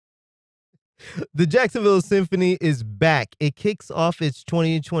The Jacksonville Symphony is back. It kicks off its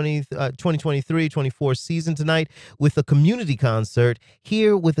 2023-24 season tonight with a community concert.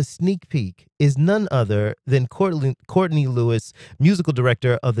 Here with a sneak peek is none other than Courtney Lewis, musical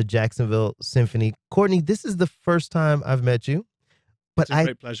director of the Jacksonville Symphony. Courtney, this is the first time I've met you, but It's a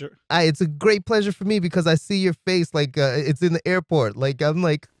great pleasure. it's a great pleasure for me because I see your face like it's in the airport. Like I'm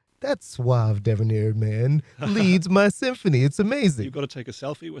like, that suave debonair man leads my symphony. It's amazing. You've got to take a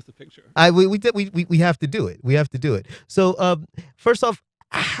selfie with the picture. We have to do it. We have to do it. So first off,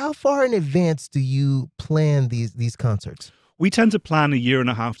 how far in advance do you plan these concerts? We tend to plan a year and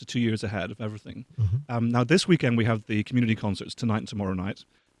a half to 2 years ahead of everything. Now, this weekend we have the community concerts tonight and tomorrow night,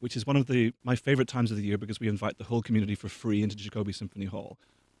 which is one of my favorite times of the year because we invite the whole community for free into Jacoby Symphony Hall.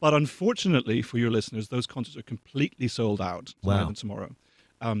 But unfortunately for your listeners, those concerts are completely sold out tonight and tomorrow.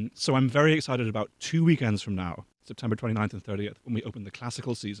 So I'm very excited about 2 weekends from now, September 29th and 30th, when we open the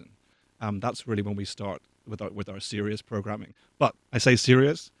classical season. That's really when we start with our serious programming. But I say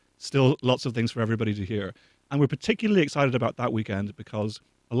serious, still lots of things for everybody to hear. And we're particularly excited about that weekend because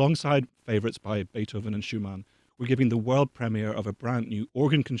alongside favorites by Beethoven and Schumann, we're giving the world premiere of a brand new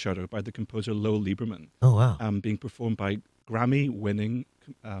organ concerto by the composer Lowell Lieberman. Oh, wow. Being performed by Grammy-winning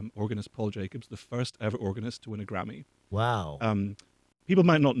organist Paul Jacobs, the first ever organist to win a Grammy. Wow. People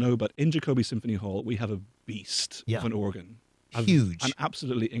might not know, but in Jacoby Symphony Hall, we have a beast of an organ. Huge. An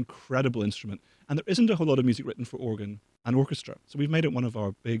absolutely incredible instrument. And there isn't a whole lot of music written for organ and orchestra. So we've made it one of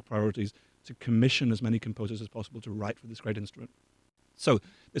our big priorities to commission as many composers as possible to write for this great instrument. So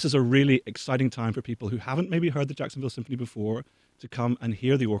this is a really exciting time for people who haven't maybe heard the Jacksonville Symphony before to come and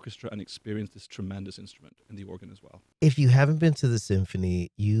hear the orchestra and experience this tremendous instrument and the organ as well. If you haven't been to the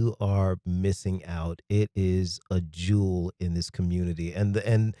symphony, you are missing out. It is a jewel in this community,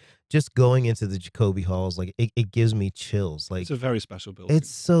 and just going into the Jacoby halls, like it gives me chills. Like it's a very special building. It's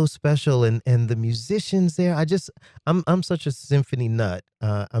so special, and the musicians there. I'm such a symphony nut.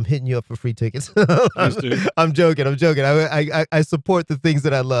 I'm hitting you up for free tickets. Please do. I'm joking. I support the things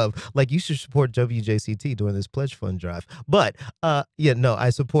that I love. Like you should support WJCT during this pledge fund drive. But yeah, no,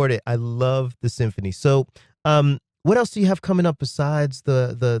 I support it. I love the symphony. So what else do you have coming up besides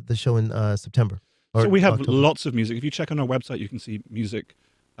the show in September? So we have lots of music. If you check on our website, you can see music.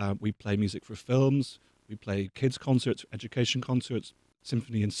 We play music for films. We play kids' concerts, education concerts,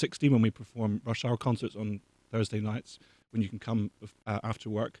 Symphony in 60 when we perform rush hour concerts on Thursday nights when you can come after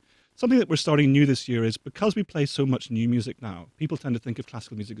work. Something that we're starting new this year is because we play so much new music now, people tend to think of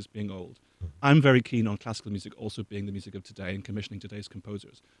classical music as being old. I'm very keen on classical music also being the music of today and commissioning today's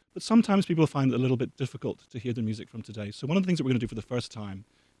composers. But sometimes people find it a little bit difficult to hear the music from today. So one of the things that we're going to do for the first time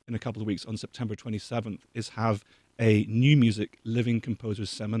in a couple of weeks on September 27th is have a new music living composers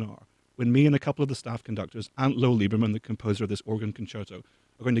seminar when me and a couple of the staff conductors and Lowell Lieberman, the composer of this organ concerto,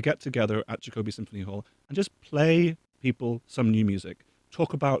 are going to get together at Jacoby Symphony Hall and just play people some new music,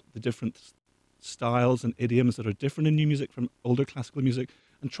 talk about the different styles and idioms that are different in new music from older classical music,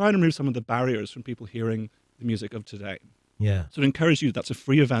 and try and remove some of the barriers from people hearing the music of today. Yeah. So to encourage you, that's a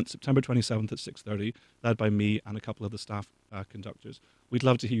free event, September 27th at 6:30, led by me and a couple of the staff conductors. We'd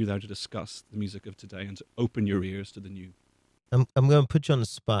love to hear you there to discuss the music of today and to open your ears to the new. I'm going to put you on the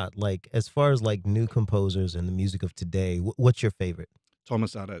spot. Like, as far as like new composers and the music of today, what's your favorite?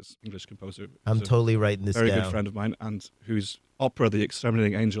 Thomas Adès, English composer. I'm totally writing this down. Very good friend of mine, and whose opera, The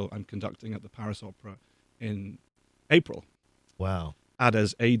Exterminating Angel, I'm conducting at the Paris Opera in April. Wow.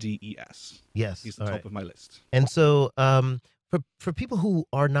 Adès, A-D-E-S. Yes. He's the top of my list. And so for people who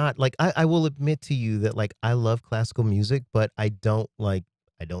are not, like, I will admit to you that, like, I love classical music, but I don't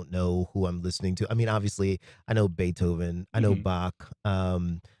know who I'm listening to. I mean, obviously, I know Beethoven, I know Bach.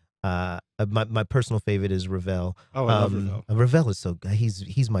 My personal favorite is Ravel. Oh, I love Ravel. Ravel is so good.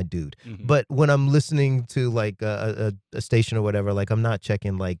 He's my dude. But when I'm listening to like a station or whatever, like I'm not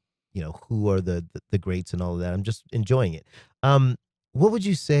checking like, you know, who are the greats and all of that. I'm just enjoying it. What would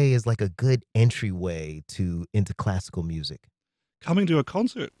you say is like a good entryway into classical music? Coming to a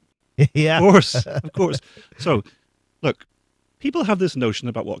concert. Yeah. Of course. So, look, people have this notion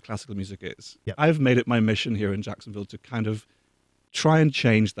about what classical music is. Yep. I've made it my mission here in Jacksonville to kind of try and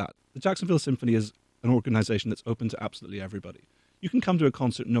change that. The Jacksonville Symphony is an organization that's open to absolutely everybody. You can come to a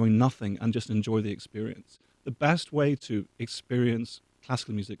concert knowing nothing and just enjoy the experience. The best way to experience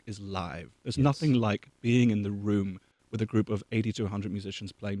classical music is live. There's nothing like being in the room with a group of 80 to 100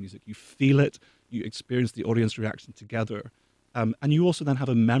 musicians playing music. You feel it, you experience the audience reaction together, and you also then have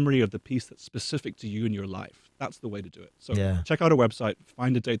a memory of the piece that's specific to you in your life. That's the way to do it. So check out our website,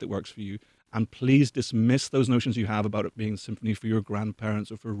 find a date that works for you, And please dismiss those notions you have about it being a symphony for your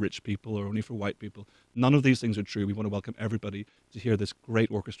grandparents or for rich people or only for white people. None of these things are true. We want to welcome everybody to hear this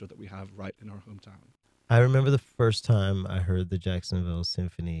great orchestra that we have right in our hometown. I remember the first time I heard the Jacksonville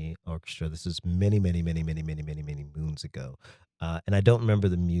Symphony Orchestra. This is many, many, many, many, many, many, many moons ago. And I don't remember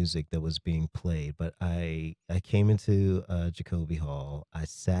the music that was being played, but I came into Jacoby Hall. I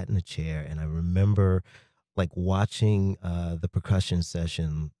sat in a chair, and I remember like watching the percussion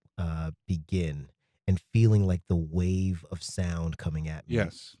session begin and feeling like the wave of sound coming at me.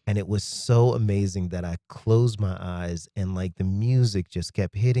 Yes. And it was so amazing that I closed my eyes and like the music just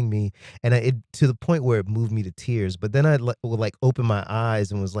kept hitting me, and it to the point where it moved me to tears. But then I would like open my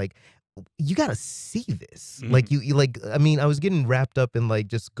eyes and was like, you got to see this. Like you like, I mean, I was getting wrapped up in like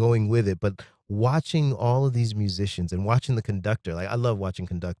just going with it, but watching all of these musicians and watching the conductor, like I love watching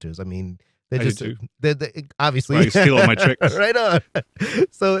conductors. I mean, I do too. they're obviously I steal all my tricks. right on.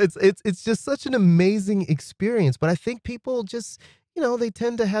 So it's just such an amazing experience. But I think people just, they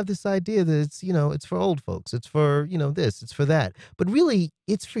tend to have this idea that it's, it's for old folks. It's for, this, it's for that. But really,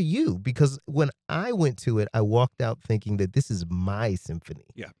 it's for you, because when I went to it, I walked out thinking that this is my symphony.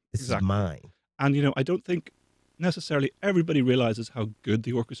 Yeah, This exactly. is mine. And, I don't think necessarily everybody realizes how good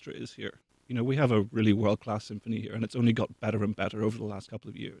the orchestra is here. We have a really world-class symphony here, and it's only got better and better over the last couple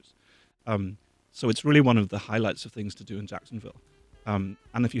of years. So it's really one of the highlights of things to do in Jacksonville. And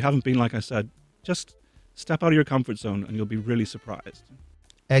if you haven't been, like I said, just step out of your comfort zone and you'll be really surprised.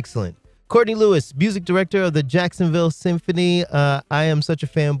 Excellent. Courtney Lewis, music director of the Jacksonville Symphony. I am such a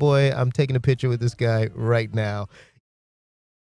fanboy. I'm taking a picture with this guy right now.